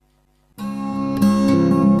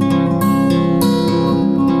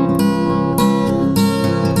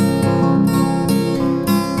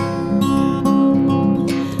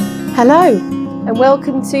Hello, and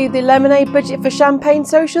welcome to the Lemonade Budget for Champagne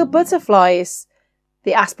Social Butterflies,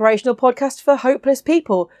 the aspirational podcast for hopeless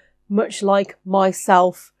people, much like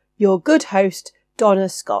myself, your good host, Donna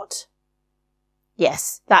Scott.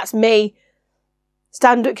 Yes, that's me,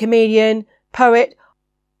 stand-up comedian, poet,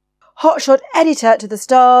 hotshot editor to the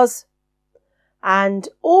stars, and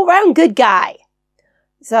all-round good guy.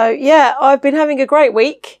 So, yeah, I've been having a great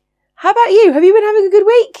week. How about you? Have you been having a good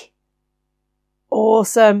week?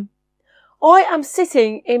 Awesome. I am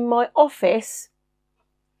sitting in my office.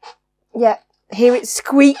 Yeah, hear it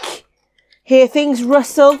squeak. Hear things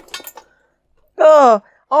rustle. Oh,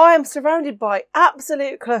 I am surrounded by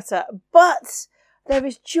absolute clutter, but there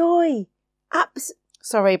is joy.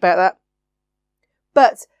 Sorry about that.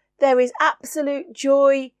 But there is absolute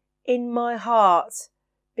joy in my heart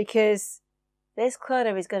because this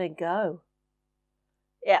clutter is going to go.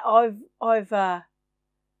 Yeah,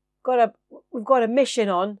 we've got a mission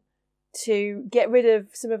on to get rid of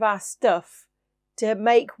some of our stuff to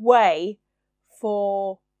make way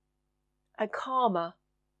for a calmer,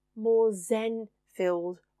 more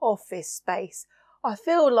zen-filled office space. I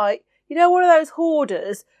feel like, you know, one of those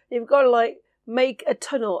hoarders, you've got to make a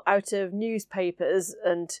tunnel out of newspapers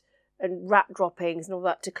and rat droppings and all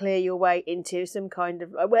that to clear your way into some kind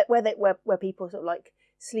of where people sort of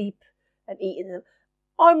sleep and eat in them.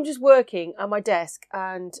 I'm just working at my desk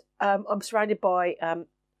and I'm surrounded by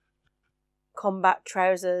combat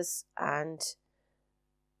trousers and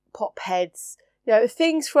pop heads, you know,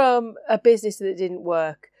 things from a business that didn't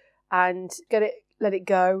work, and let it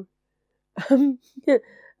go and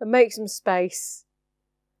make some space,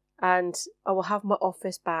 and I will have my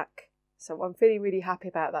office back. So I'm feeling really happy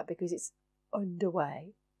about that because it's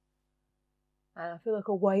underway and I feel like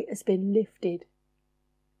a weight has been lifted.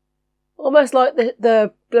 Almost like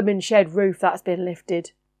the blooming shed roof that's been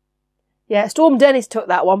lifted. Yeah, Storm Dennis took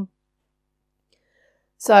that one.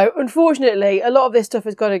 So, unfortunately, a lot of this stuff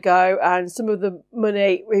has got to go, and some of the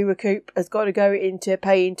money we recoup has got to go into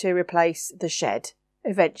paying to replace the shed,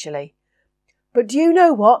 eventually. But do you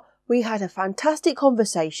know what? We had a fantastic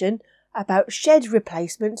conversation about shed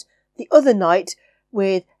replacement the other night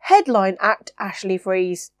with headline act Ashley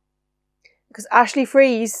Freeze. Because Ashley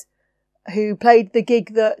Freeze, who played the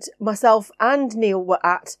gig that myself and Neil were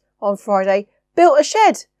at on Friday, built a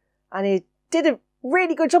shed. And he did a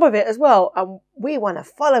really good job of it as well, and we want to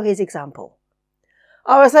follow his example.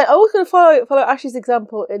 I was going to follow Ashley's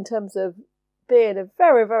example in terms of being a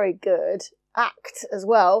very, very good act as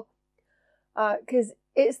well, because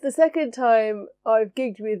it's the second time I've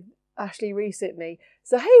gigged with Ashley recently.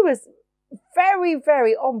 So he was very,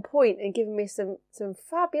 very on point and giving me some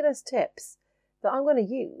fabulous tips that I'm going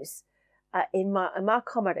to use in my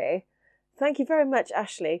comedy. Thank you very much,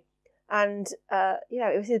 Ashley. And,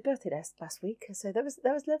 it was his birthday last week, so that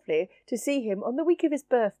was lovely to see him on the week of his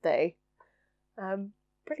birthday.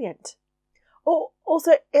 Brilliant. Oh,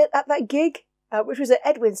 also, at that gig, which was at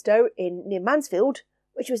Edwinstowe near Mansfield,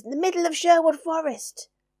 which was in the middle of Sherwood Forest.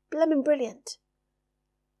 Blooming brilliant.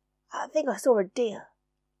 I think I saw a deer.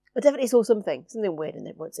 I definitely saw something weird in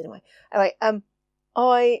the woods anyway. Anyway,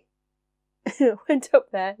 I went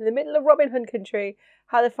up there in the middle of Robin Hood country,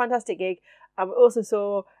 had a fantastic gig, and we also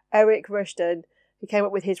saw Eric Rushton, who came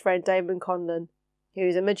up with his friend Damon Conlon,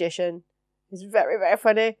 who's a magician. He's very, very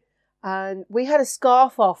funny. And we had a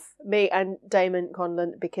scarf off, me and Damon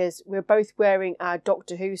Conlon, because we were both wearing our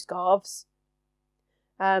Doctor Who scarves.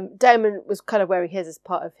 Damon was kind of wearing his as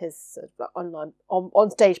part of his online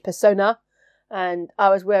on-stage persona. And I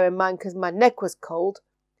was wearing mine because my neck was cold.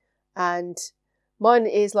 And mine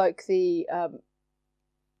is like the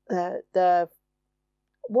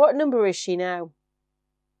what number is she now?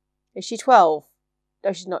 Is she 12?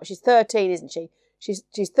 No, she's not. She's 13, isn't she?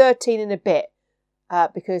 She's 13 and a bit,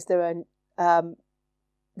 because there's the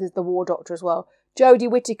War Doctor as well. Jodie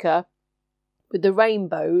Whittaker with the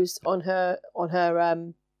rainbows on her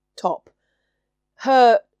top.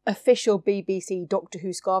 Her official BBC Doctor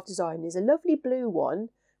Who scarf design is a lovely blue one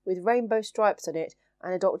with rainbow stripes on it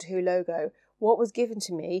and a Doctor Who logo. What was given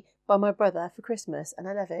to me by my brother for Christmas, and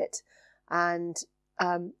I love it. And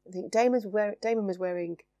I think Damon was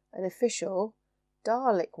wearing an official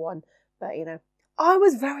Dalek one, but I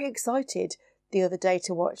was very excited the other day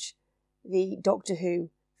to watch the Doctor Who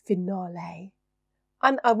finale,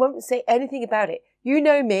 and I won't say anything about it. You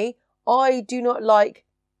know me, I do not like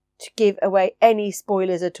to give away any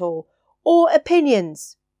spoilers at all, or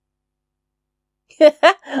opinions.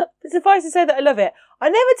 Suffice to say that I love it. I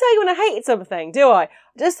never tell you when I hate something, do I? I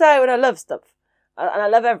just say when I love stuff, and I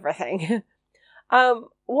love everything. I'm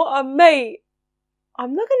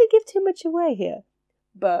not going to give too much away here,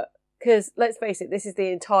 but Because, let's face it, this is the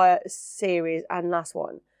entire series and last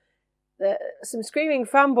one. Some screaming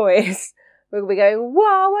fanboys will be going,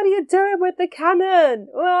 "Wow, what are you doing with the canon?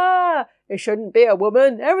 Wow, it shouldn't be a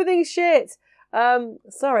woman. Everything's shit."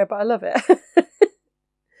 Sorry, but I love it.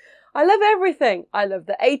 I love everything. I love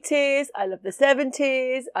the 80s. I love the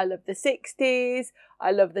 70s. I love the 60s.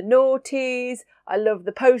 I love the noughties. I love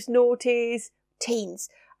the post-noughties. Teens.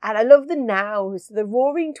 And I love the nows. The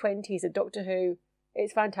roaring 20s of Doctor Who.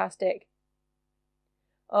 It's fantastic.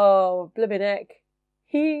 Oh, blimmin' heck.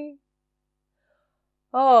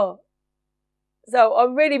 Oh. So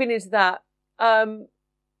I've really been into that.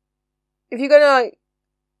 If you're going to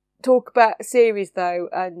talk about series though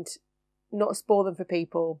and not spoil them for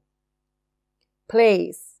people,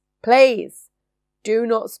 please do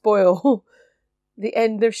not spoil the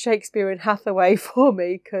end of Shakespeare in Hathaway for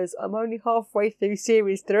me, because I'm only halfway through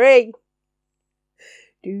series 3.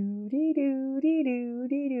 And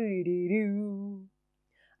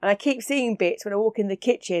I keep seeing bits when I walk in the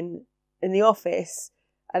kitchen in the office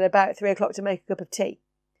at about 3 o'clock to make a cup of tea.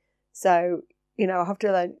 So, I have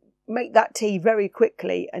to make that tea very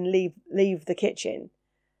quickly and leave the kitchen,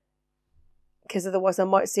 because otherwise I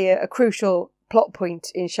might see a crucial plot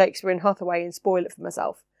point in Shakespeare in Hathaway and spoil it for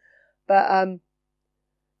myself. But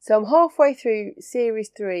so I'm halfway through series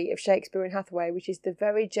 3 of Shakespeare in Hathaway, which is the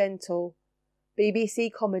very gentle BBC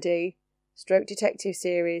comedy stroke detective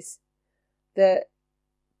series that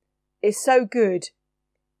is so good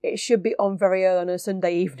it should be on very early on a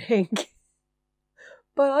Sunday evening.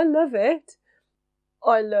 But I love it.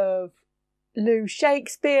 I love Lou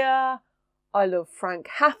Shakespeare. I love Frank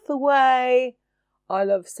Hathaway. I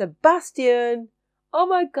love Sebastian. Oh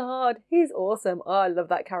my God, he's awesome. I love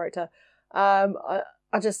that character.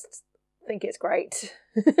 I just think it's great.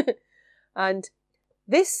 And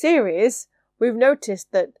this series, we've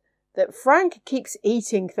noticed that Frank keeps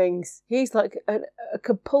eating things. He's like a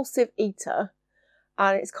compulsive eater,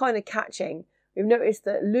 and it's kind of catching. We've noticed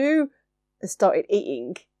that Lou has started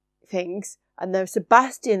eating things, and then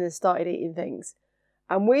Sebastian has started eating things.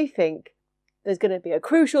 And we think there's going to be a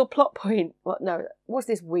crucial plot point. Well, no, what's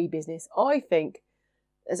this wee business? I think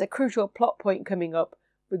there's a crucial plot point coming up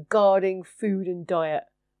regarding food and diet.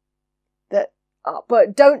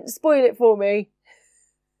 But don't spoil it for me,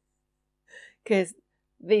 because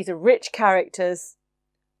these are rich characters.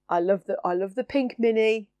 I love the Pink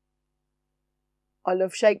Minnie. I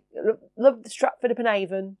love the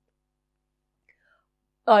Stratford-upon-Avon.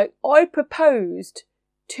 I proposed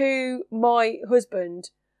to my husband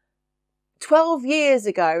 12 years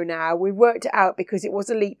ago now. We worked it out because it was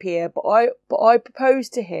a leap year, but I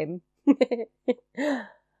proposed to him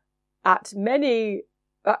at many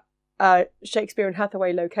Shakespeare and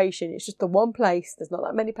Hathaway location. It's just the one place. There's not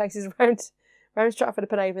that many places around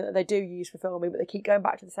Stratford-upon-Avon that they do use for filming, but they keep going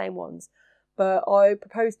back to the same ones. But I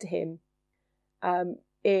proposed to him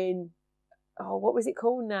in, what was it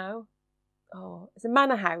called now? Oh, it's a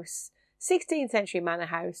manor house, 16th century manor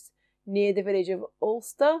house near the village of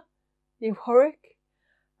Ulster, near Warwick.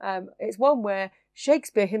 It's one where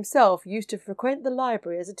Shakespeare himself used to frequent the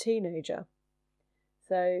library as a teenager.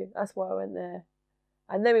 So that's why I went there.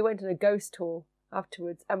 And then we went on a ghost tour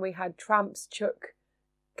afterwards, and we had tramps chuck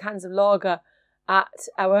cans of lager at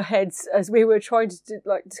our heads as we were trying to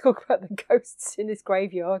talk about the ghosts in this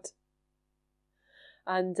graveyard.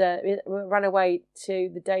 And we ran away to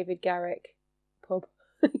the David Garrick pub,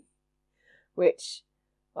 which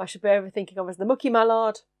I should be overthinking of as the Mucky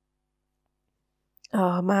Mallard.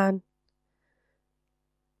 Oh man.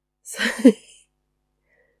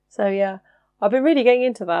 So yeah, I've been really getting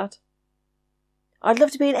into that. I'd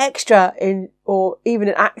love to be an extra in, or even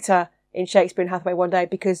an actor in Shakespeare in Hathaway one day,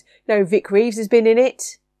 because Vic Reeves has been in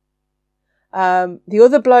it. The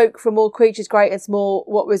other bloke from All Creatures Great and Small,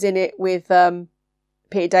 what was in it with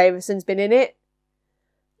Peter Davidson's been in it.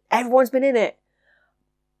 Everyone's been in it.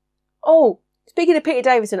 Oh, speaking of Peter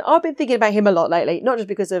Davidson, I've been thinking about him a lot lately, not just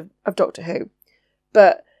because of Doctor Who,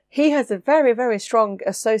 but he has a very, very strong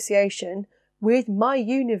association with my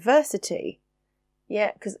university.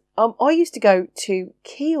 Yeah, because I used to go to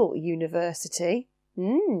Keele University.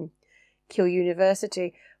 Keele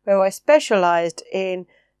University, where I specialised in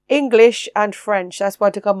English and French. That's why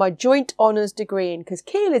I took on my joint honours degree in, because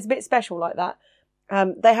Keele is a bit special like that.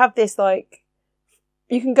 They have this,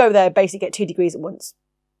 you can go there, basically get 2 degrees at once.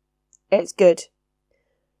 It's good.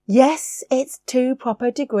 Yes, it's 2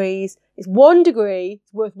 proper degrees. It's 1 degree.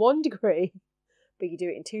 It's worth 1 degree. But you do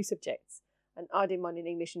it in 2 subjects. And I did mine in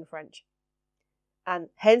English and French. And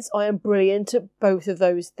hence I am brilliant at both of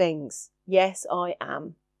those things. Yes, I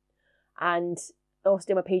am. And I also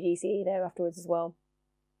did my PGCE there afterwards as well.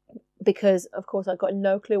 because, of course, I got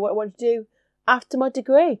no clue what I wanted to do after my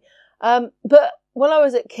degree. But while I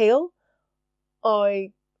was at Keele,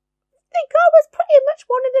 I think I was pretty much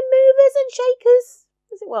one of the movers and shakers.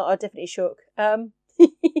 Well, I definitely shook. I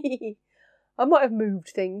might have moved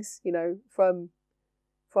things, from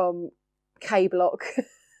K Block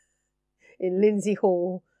in Lindsay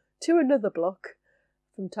Hall to another block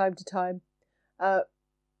from time to time.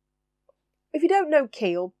 If you don't know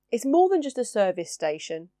Keele, it's more than just a service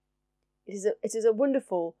station. It is a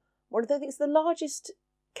wonderful, one of the largest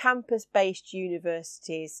campus-based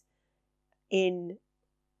universities in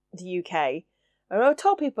the UK. And I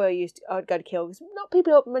told people I'd go to Keele because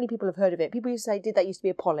many people have heard of it. People used to say, "Did that used to be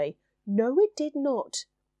a poly?" No, it did not.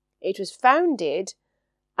 It was founded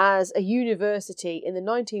as a university in the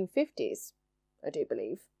 1950s, I do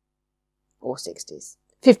believe, or 60s,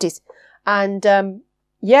 50s, and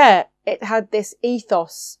it had this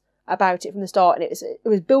ethos about it from the start, and it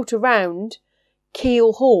was built around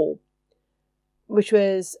Keele Hall, which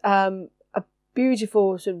was a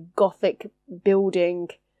beautiful sort of Gothic building,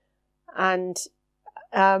 and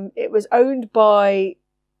it was owned by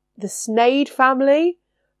the Sneyd family,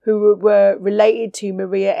 who were related to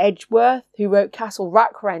Maria Edgeworth, who wrote Castle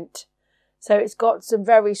Rackrent. So it's got some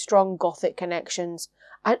very strong Gothic connections.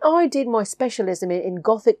 And I did my specialism in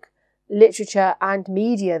Gothic literature and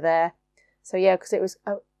media there. So yeah, because it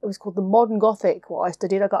was called the Modern Gothic, what I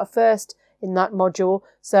studied. I got a first in that module.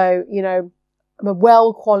 So, I'm a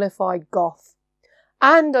well-qualified Goth.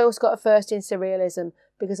 And I also got a first in Surrealism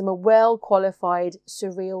because I'm a well-qualified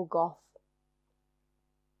Surreal Goth.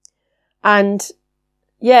 And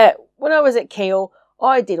yeah, when I was at Keele,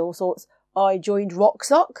 I did all sorts. I joined Rock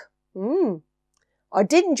Sock. I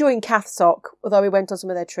didn't join Cath Sock, although we went on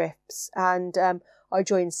some of their trips. And I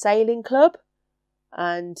joined Sailing Club.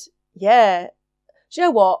 And yeah, do you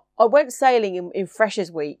know what? I went sailing in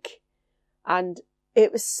Freshers Week. And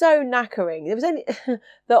it was so knackering. It was only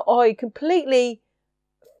that I completely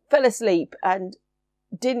fell asleep and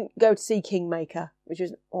didn't go to see Kingmaker, which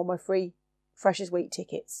was on my free Freshers Week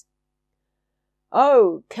tickets.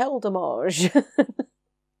 Oh, quel dommage.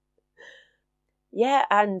 Yeah,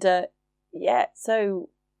 and so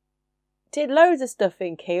did loads of stuff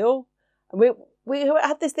in Keele. And we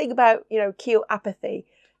had this thing about, Keele apathy,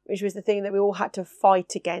 which was the thing that we all had to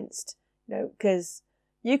fight against, because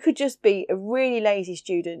you could just be a really lazy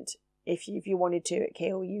student if you wanted to at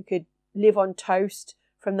Keele. You could live on toast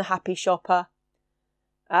from the Happy Shopper.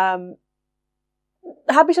 The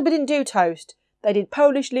Happy Shopper didn't do toast. They did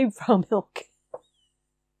Polish Lubfraw milk.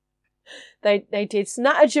 They did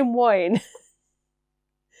Snattergen wine.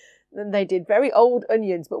 And they did very old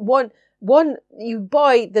onions. But one you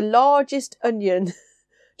buy the largest onion,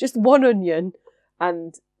 just one onion,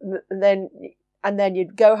 and then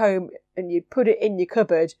you'd go home and you'd put it in your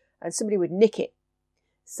cupboard and somebody would nick it.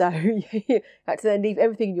 So you had to then leave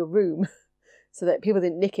everything in your room so that people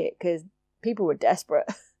didn't nick it, because people were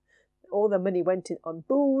desperate. All the money went on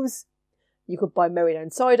booze. You could buy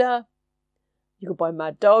Maryland cider. You could buy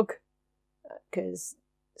Mad Dog, because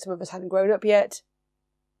some of us hadn't grown up yet.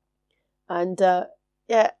 And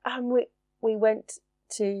and we went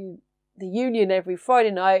to the Union every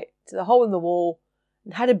Friday night, to the Hole in the Wall,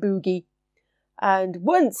 and had a boogie. And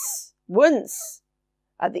once,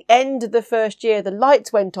 at the end of the first year, the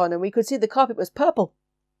lights went on and we could see the carpet was purple.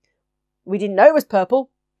 We didn't know it was purple.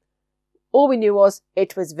 All we knew was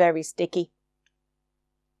it was very sticky.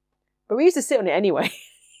 But we used to sit on it anyway.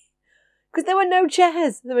 Because there were no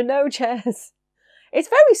chairs. It's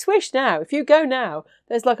very swish now. If you go now,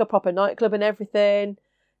 there's like a proper nightclub and everything.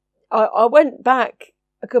 I went back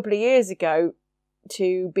a couple of years ago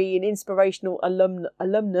to be an inspirational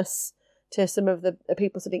alumnus to some of the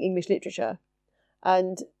people studying English literature.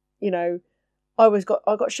 And, I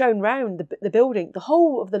got shown round the building. The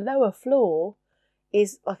whole of the lower floor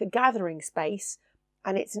is like a gathering space,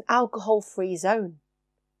 and it's an alcohol-free zone.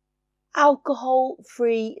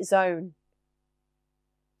 Alcohol-free zone.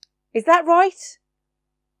 Is that right?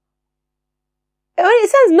 I mean, it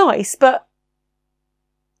sounds nice, but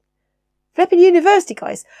flipping university,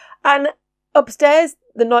 guys. And upstairs,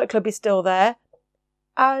 the nightclub is still there,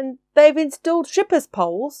 and they've installed strippers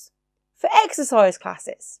poles for exercise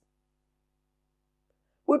classes.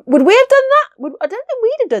 Would we have done that? I don't think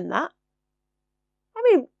we'd have done that. I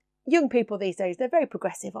mean, young people these days, they're very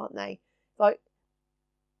progressive, aren't they? Like,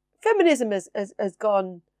 feminism has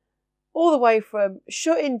gone all the way from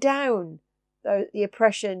shutting down the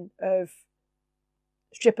oppression of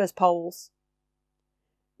strippers' poles,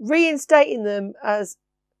 reinstating them as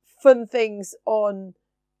fun things on,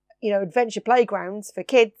 adventure playgrounds for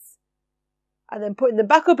kids, and then putting them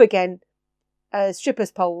back up again as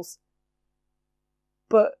strippers' poles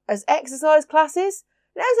But as exercise classes,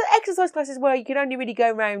 there's exercise classes where you can only really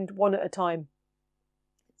go around one at a time.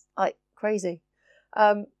 It's like crazy.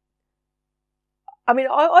 I mean,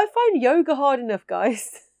 I find yoga hard enough,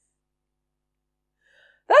 guys.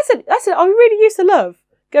 That's it. I really used to love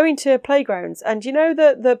going to playgrounds, and you know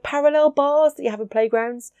the parallel bars that you have in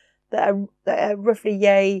playgrounds that are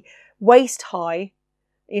roughly waist high.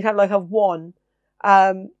 You'd have one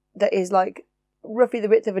that is like roughly the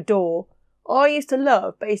width of a door. I used to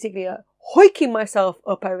love basically hoiking myself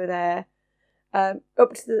up over there,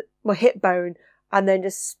 up to my hip bone, and then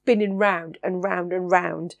just spinning round and round and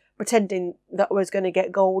round, pretending that I was going to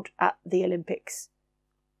get gold at the Olympics.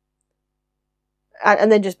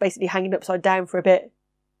 And then just basically hanging upside down for a bit.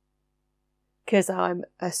 Because I'm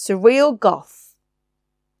a surreal goth.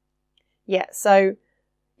 Yeah, so,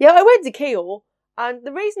 I went to Keele, and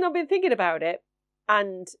the reason I've been thinking about it,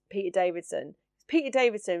 and Peter Davidson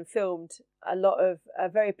filmed a lot of a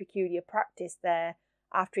very peculiar practice there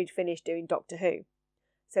after he'd finished doing Doctor Who.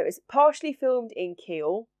 So it's partially filmed in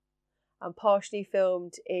Keele and partially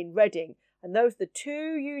filmed in Reading. And those are the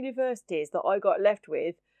two universities that I got left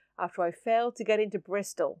with after I failed to get into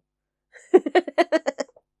Bristol. Because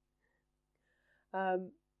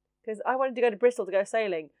I wanted to go to Bristol to go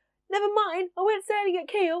sailing. Never mind, I went sailing at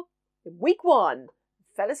Keele in week 1.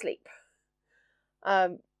 Fell asleep.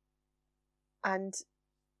 And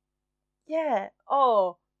yeah,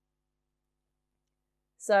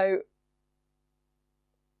 so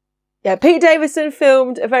yeah, Peter Davidson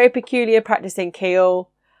filmed a very peculiar practice in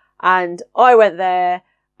Keele, and I went there,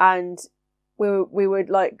 and we would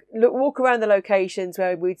like walk around the locations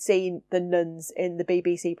where we'd seen the nuns in the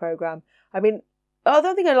BBC programme. I mean, I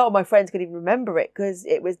don't think a lot of my friends could even remember it because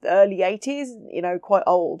it was the early 80s, quite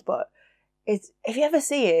old, but if you ever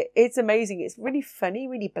see it, it's amazing. It's really funny,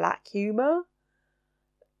 really black humour.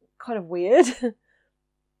 Kind of weird.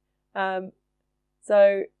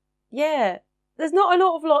 So, yeah, there's not an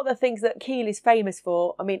awful lot of the things that Keele is famous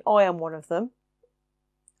for. I mean, I am one of them.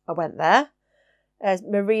 I went there. There's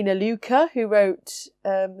Marina Luca, who wrote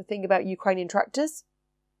the thing about Ukrainian tractors.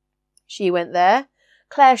 She went there.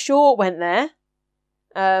 Claire Shaw went there.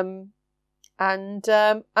 And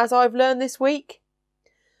as I've learned this week,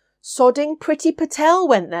 sodding Priti Patel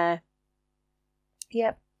went there.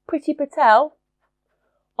 Yep, Priti Patel,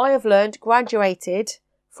 I have learned, graduated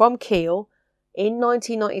from Keele in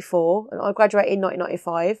 1994, and I graduated in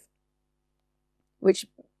 1995, which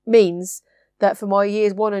means that for my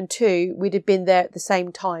years 1 and 2, we'd have been there at the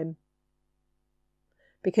same time.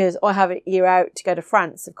 Because I have a year out to go to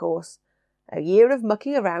France, of course. A year of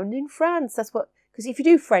mucking around in France. Because if you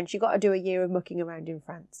do French, you've got to do a year of mucking around in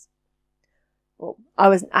France. Well, I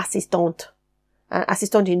was an assistante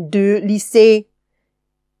in 2 lycées,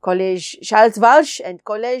 Collège Charles Valch and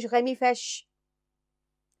Collège Rémi Fesch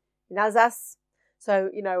in Alsace. So,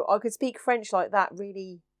 I could speak French like that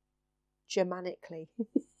really Germanically.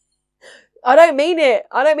 I don't mean it.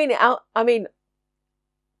 I mean,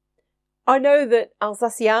 I know that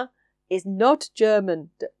Alsacien is not German.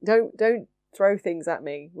 Don't throw things at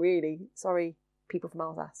me, really. Sorry, people from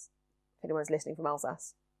Alsace, if anyone's listening from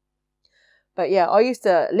Alsace. But yeah, I used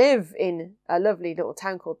to live in a lovely little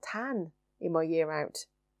town called Tannes in my year out.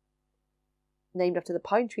 Named after the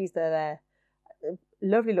pine trees that are there. A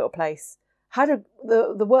lovely little place. Had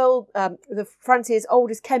the France's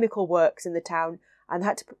oldest chemical works in the town, and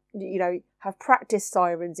had to, have practice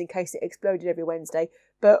sirens in case it exploded every Wednesday.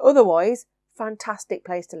 But otherwise, fantastic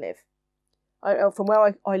place to live. From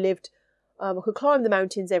where I lived, I could climb the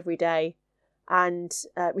mountains every day, and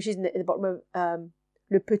which is in the bottom of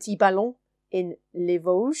Le Petit Ballon in Les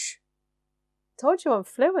Vosges. Told you I'm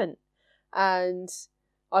fluent. And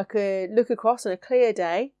I could look across on a clear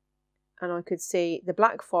day, and I could see the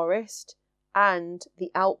Black Forest and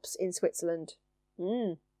the Alps in Switzerland.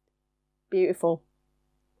 Beautiful.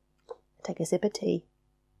 Take a sip of tea.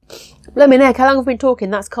 Blooming heck, how long have we been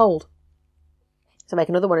talking? That's cold. So make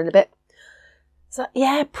another one in a bit. So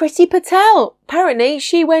yeah, Priti Patel. Apparently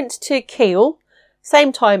she went to Keele,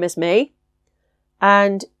 same time as me,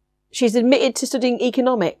 and she's admitted to studying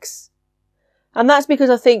economics. And that's because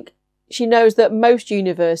I think she knows that most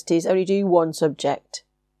universities only do one subject.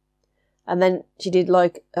 And then she did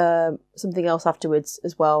something else afterwards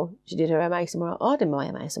as well. She did her MA somewhere else. I did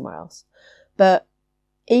my MA somewhere else. But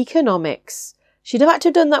economics. She'd have had to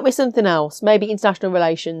have done that with something else. Maybe international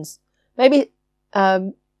relations. Maybe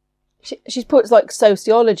she's put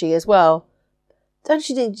sociology as well. Don't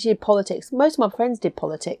she think she did politics? Most of my friends did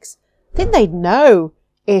politics. I think they'd know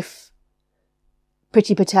if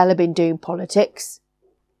Priti Patel had been doing politics.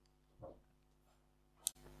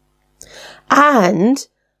 And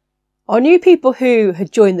I knew people who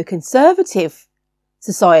had joined the Conservative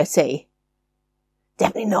Society.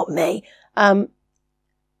 Definitely not me.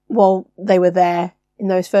 While they were there in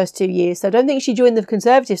those first 2 years. So I don't think she joined the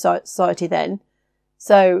Conservative Society then.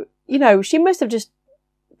 So, you know, she must have just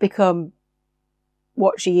become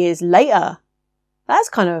what she is later. That's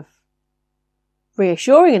kind of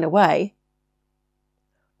reassuring in a way.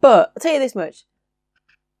 But I'll tell you this much.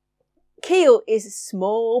 Keele is a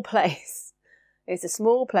small place. It's a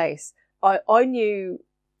small place. I knew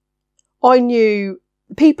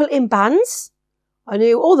people in bands. I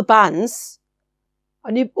knew all the bands.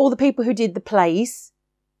 I knew all the people who did the plays.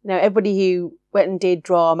 You know, everybody who went and did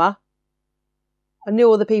drama. I knew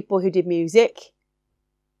all the people who did music.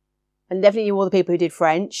 And definitely knew all the people who did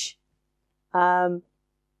French. And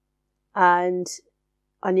I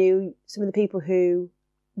knew some of the people who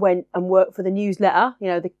went and worked for the newsletter.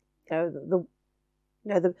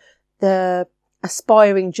 The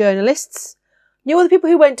aspiring journalists. I knew all the people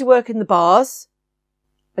who went to work in the bars.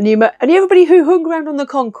 I knew everybody who hung around on the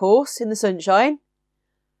concourse in the sunshine.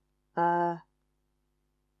 Knew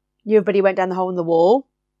everybody who went down the hole in the wall.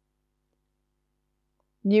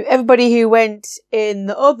 Knew everybody who went in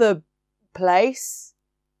the other place.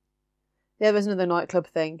 There was another nightclub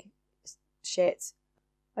thing. Shit.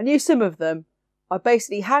 I knew some of them. I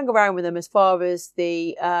basically hang around with them as far as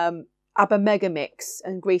the ABBA Mega Mix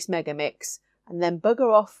and Grease Mega Mix, and then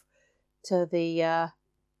bugger off to the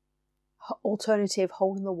alternative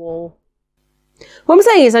hole in the wall. What I'm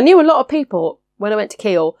saying is I knew a lot of people when I went to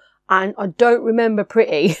Keele, and I don't remember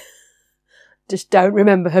Pretty. Just don't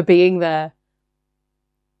remember her being there.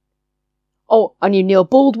 Oh, I knew Neil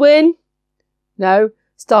Baldwin. No,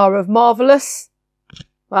 star of Marvellous.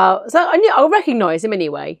 Well, so I recognised him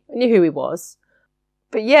anyway. I knew who he was.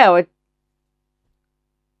 But yeah, I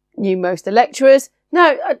knew most of the lecturers.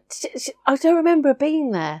 No, I don't remember her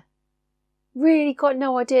being there. Really got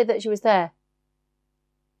no idea that she was there.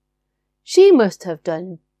 She must have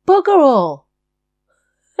done bugger all.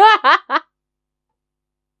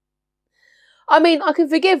 I mean, I can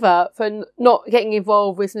forgive her for not getting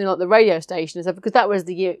involved with something like the radio station and stuff, because that was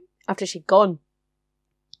the year after she'd gone.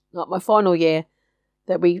 Like my final year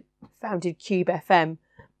that we founded Cube FM.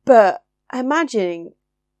 But imagining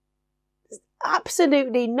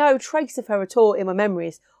absolutely no trace of her at all in my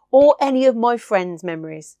memories or any of my friends'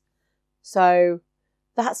 memories. So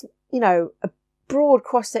that's, you know, a broad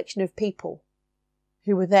cross-section of people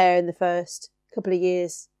who were there in the first couple of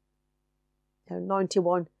years,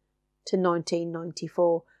 91 to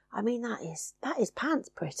 1994. I mean, that is pants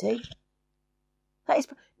pretty.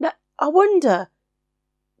 Now, I wonder,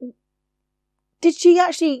 did she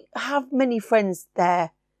actually have many friends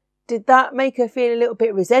there? Did that make her feel a little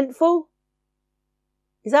bit resentful?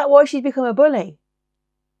 Is that why she's become a bully?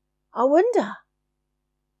 I wonder.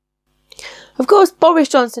 Of course, Boris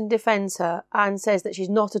Johnson defends her and says that she's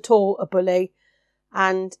not at all a bully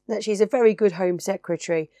and that she's a very good Home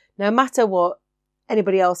Secretary. No matter what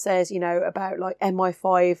anybody else says, about like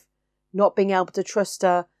MI5 not being able to trust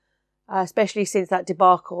her, especially since that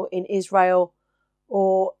debacle in Israel,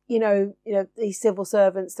 or, these civil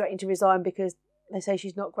servants threatening to resign because they say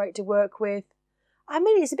she's not great to work with. I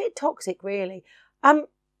mean, it's a bit toxic, really.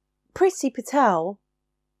 Priti Patel,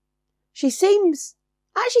 she seems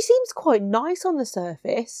quite nice on the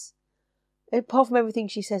surface, apart from everything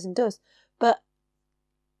she says and does. But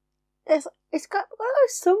it's got to go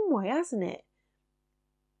some way, hasn't it?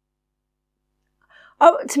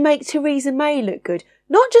 Oh, to make Theresa May look good.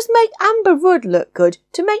 Not just make Amber Rudd look good,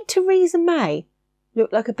 to make Theresa May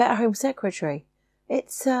look like a better Home Secretary.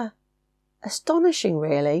 It's astonishing,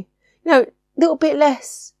 really. A little bit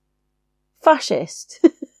less fascist.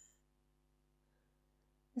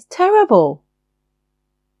 It's terrible.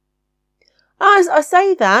 As I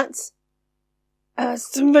say that,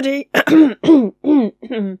 somebody who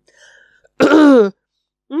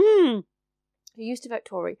used to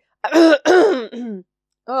Victoria.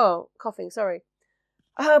 Oh, coughing, sorry.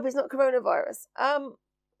 I hope it's not coronavirus.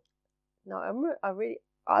 No,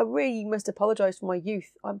 I really must apologise for my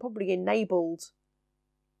youth. I'm probably enabled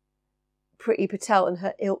Priti Patel and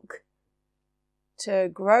her ilk to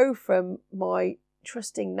grow from my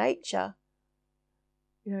trusting nature.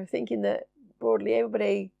 Thinking that broadly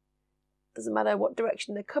everybody, doesn't matter what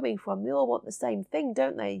direction they're coming from, they all want the same thing,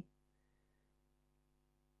 don't they?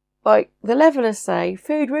 Like the Levellers say,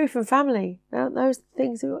 food, roof and family. Aren't those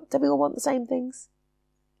things? Don't we all want the same things?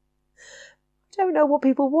 I don't know what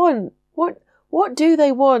people want. What do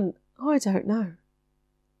they want? I don't know.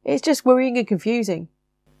 It's just worrying and confusing.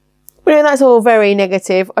 But that's all very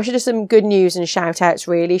negative. I should have some good news and shout outs,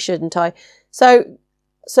 really, shouldn't I? So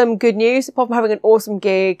some good news. Apart from having an awesome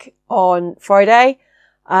gig on Friday,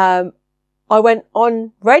 I went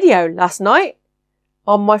on radio last night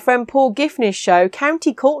on my friend Paul Giffney's show,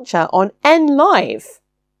 County Culture, on N Live.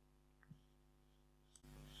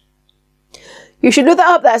 You should look that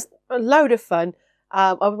up. That's a load of fun.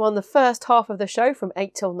 I was on the first half of the show from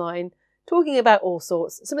 8 till 9, talking about all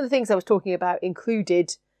sorts. Some of the things I was talking about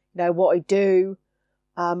included, what I do.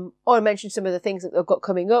 I mentioned some of the things that I've got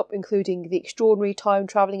coming up, including the extraordinary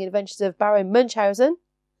time-travelling adventures of Baron Munchausen,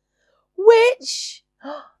 which,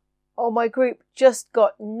 my group just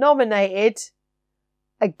got nominated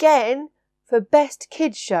again for Best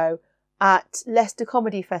Kids Show at Leicester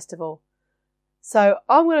Comedy Festival. So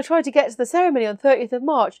I'm going to try to get to the ceremony on 30th of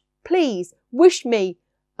March. Please wish me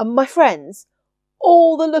and my friends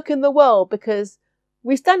all the luck in the world, because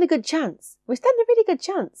we stand a good chance. We stand a really good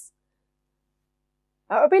chance.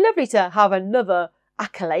 It would be lovely to have another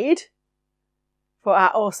accolade for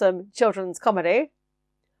our awesome children's comedy.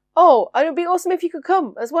 Oh, and it would be awesome if you could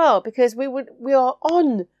come as well, because we are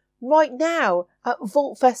on right now at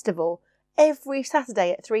Vault Festival every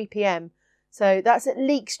Saturday at 3 p.m. So that's at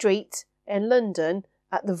Leek Street in London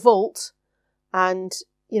at the Vault. And,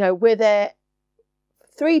 we're there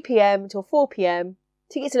 3 p.m. till 4 p.m.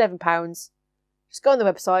 Tickets £11. Just go on the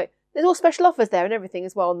website. There's all special offers there and everything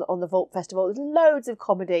as well on the Vault Festival. There's loads of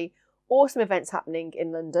comedy, awesome events happening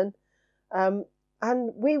in London. And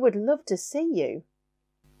we would love to see you.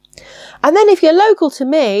 And then if you're local to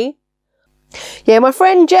me, my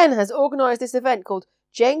friend Jen has organised this event called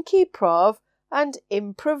Genki Prov and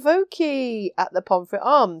Improvoki at the Pomfret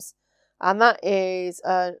Arms. And that is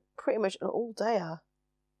pretty much an all-dayer.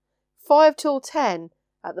 5 till 10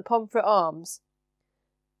 at the Pomfret Arms.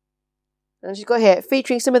 And she's got here,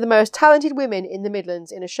 featuring some of the most talented women in the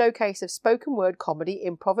Midlands in a showcase of spoken word comedy,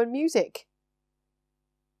 improv and music.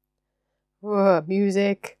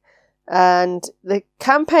 Music. And the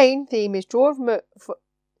campaign theme is drawn from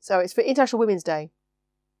it's for International Women's Day.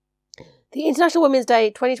 The International Women's Day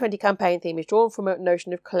 2020 campaign theme is drawn from a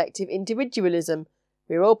notion of collective individualism.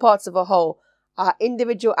 We're all parts of a whole. Our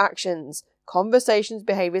individual actions, conversations,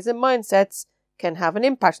 behaviours and mindsets can have an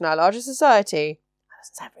impact on our larger society. That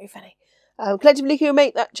doesn't sound very funny. Collectively can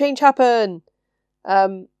make that change happen.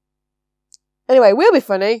 Anyway, we'll be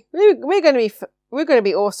funny. We're going to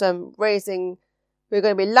be awesome. We're going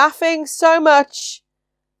to be laughing so much.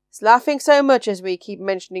 It's laughing so much as we keep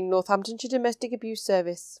mentioning Northamptonshire Domestic Abuse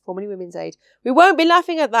Service, formerly Women's Aid. We won't be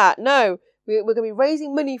laughing at that. No, we're going to be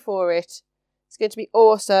raising money for it. It's going to be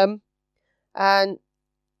awesome. And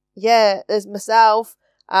there's myself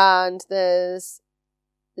and there's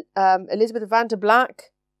Elizabeth van der Black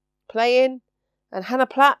playing, and Hannah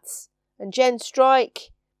Platts and Jen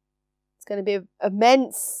Strike. It's going to be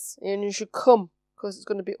immense, and you should come because it's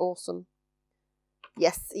going to be awesome.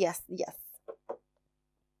 Yes.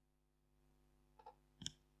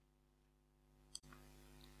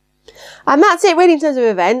 And that's it really in terms of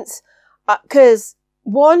events, because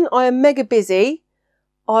one, I am mega busy.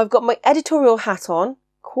 I've got my editorial hat on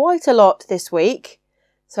quite a lot this week,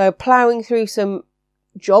 so ploughing through some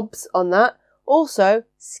jobs on that. Also,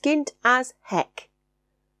 skint as heck.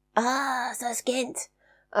 So skint.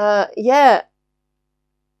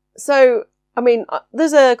 So,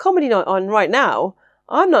 there's a comedy night on right now.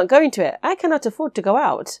 I'm not going to it. I cannot afford to go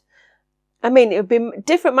out. It would be a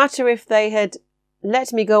different matter if they had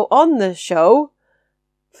let me go on the show,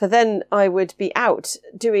 for then I would be out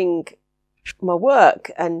doing my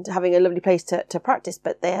work and having a lovely place to practice.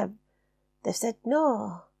 But they've said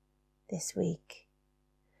no this week.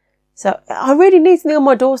 So I really need something on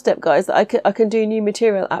my doorstep, guys, that I can do new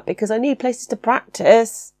material at, because I need places to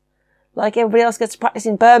practice. Like everybody else gets to practice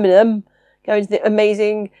in Birmingham, going to the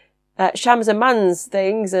amazing Shams and Mans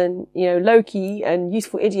things and, Loki and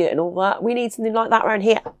Useful Idiot and all that. We need something like that around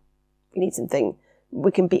here. We need something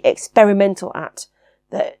we can be experimental at,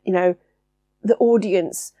 that, the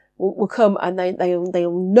audience will come and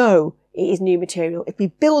they'll know it is new material. If we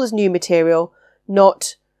build as new material,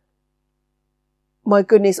 not, my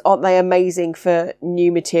goodness, aren't they amazing for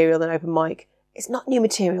new material and open mic? It's not new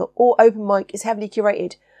material. All open mic is heavily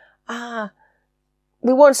curated.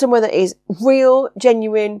 We want somewhere that is real,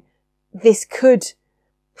 genuine. This could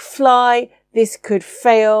fly. This could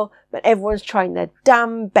fail. But everyone's trying their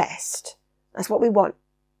damn best. That's what we want.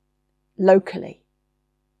 Locally.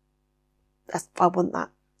 I want that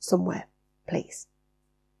somewhere, please.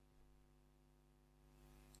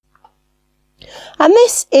 And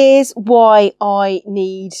this is why I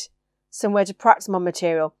need somewhere to practice my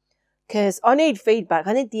material, because I need feedback.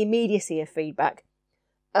 I need the immediacy of feedback.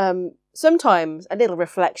 Sometimes a little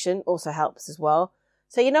reflection also helps as well.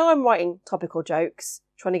 So, I'm writing topical jokes,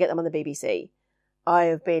 trying to get them on the BBC. I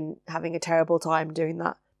have been having a terrible time doing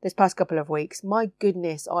that this past couple of weeks. My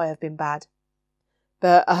goodness, I have been bad.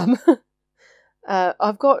 But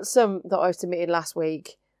I've got some that I submitted last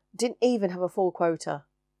week. Didn't even have a full quota.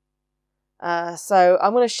 So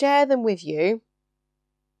I'm going to share them with you.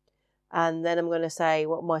 And then I'm going to say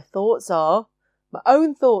what my thoughts are, my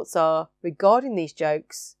own thoughts are regarding these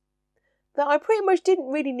jokes that I pretty much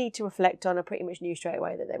didn't really need to reflect on. I pretty much knew straight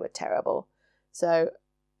away that they were terrible. So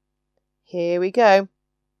here we go.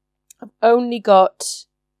 I've only got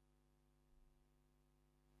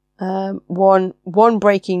one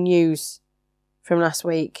breaking news from last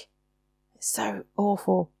week. It's so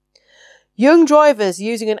awful. Young drivers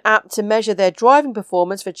using an app to measure their driving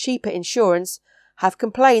performance for cheaper insurance have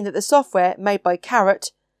complained that the software made by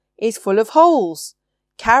Carrot is full of holes.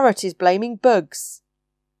 Carrot is blaming bugs.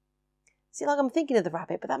 See, like I'm thinking of the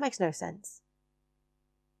rabbit, but that makes no sense.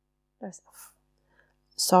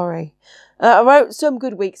 Sorry. I wrote some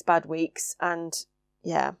good weeks, bad weeks, and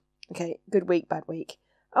yeah. Okay, good week, bad week.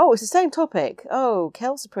 Oh, it's the same topic. Oh,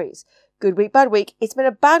 Kel surprise. Good week, bad week. It's been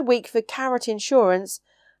a bad week for Carrot Insurance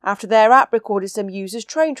after their app recorded some users'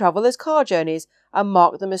 train travel as car journeys and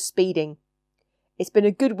marked them as speeding. It's been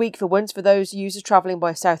a good week for once for those users travelling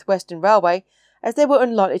by South Western Railway, as they were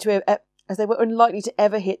unlikely to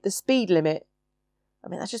ever hit the speed limit. I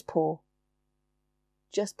mean, that's just poor.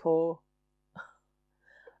 Just poor.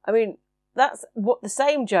 I mean, that's what the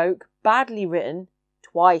same joke, badly written,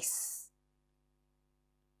 twice.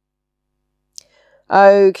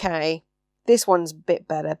 Okay, this one's a bit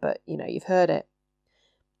better, but you know, you've heard it.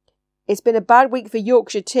 It's been a bad week for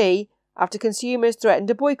Yorkshire tea after consumers threatened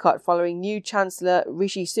a boycott following new Chancellor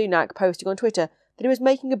Rishi Sunak posting on Twitter that he was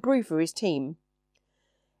making a brew for his team.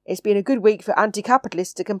 It's been a good week for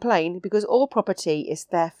anti-capitalists to complain because all property is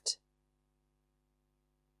theft.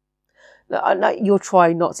 You're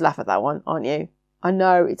trying not to laugh at that one, aren't you? I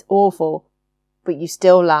know, it's awful, but you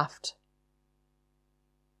still laughed.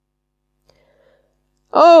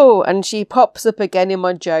 Oh, and she pops up again in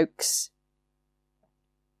my jokes.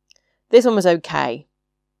 This one was okay.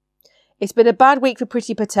 It's been a bad week for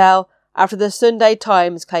Priti Patel after the Sunday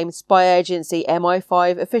Times claimed spy agency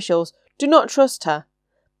MI5 officials do not trust her.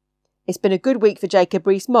 It's been a good week for Jacob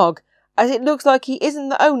Rees-Mogg, as it looks like he isn't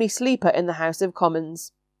the only sleeper in the House of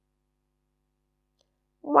Commons.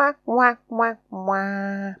 Wah, wah, wah,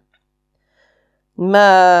 wah.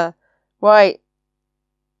 Right.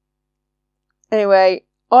 Anyway,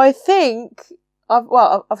 I think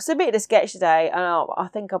I've submitted a sketch today, and I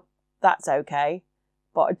think that's okay,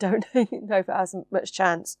 but I don't know if it has much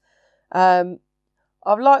chance. I've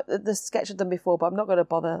liked the sketch I've done before, but I'm not going to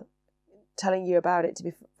bother telling you about it, to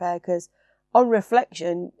be fair, because on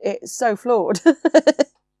reflection, it's so flawed.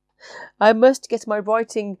 I must get my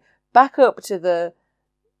writing back up to the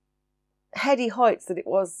heady heights that it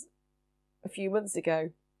was a few months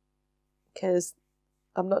ago, because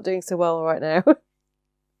I'm not doing so well right now.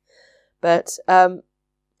 But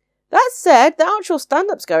that said, the actual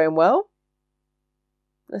stand-up's going well.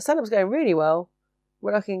 The stand-up's going really well,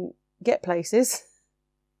 when I can get places.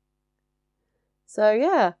 So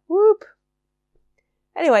yeah, whoop.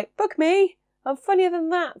 Anyway, book me. I'm funnier than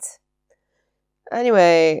that.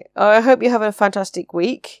 Anyway, I hope you're having a fantastic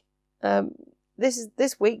week.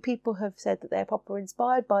 This week, people have said that they're proper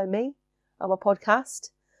inspired by me on my podcast.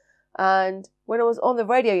 And when I was on the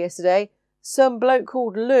radio yesterday, some bloke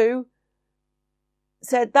called Lou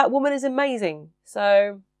said that woman is amazing.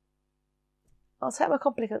 So I'll take my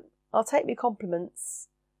compliments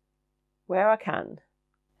where I can.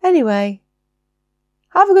 Anyway,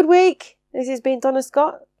 have a good week. This has been Donna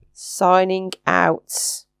Scott, signing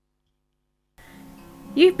out.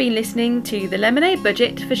 You've been listening to The Lemonade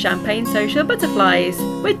Budget for Champagne Social Butterflies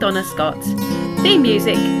with Donna Scott. Theme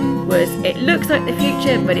music was It Looks Like the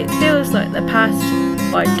Future But It Feels Like the Past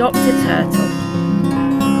by Dr. Turtle.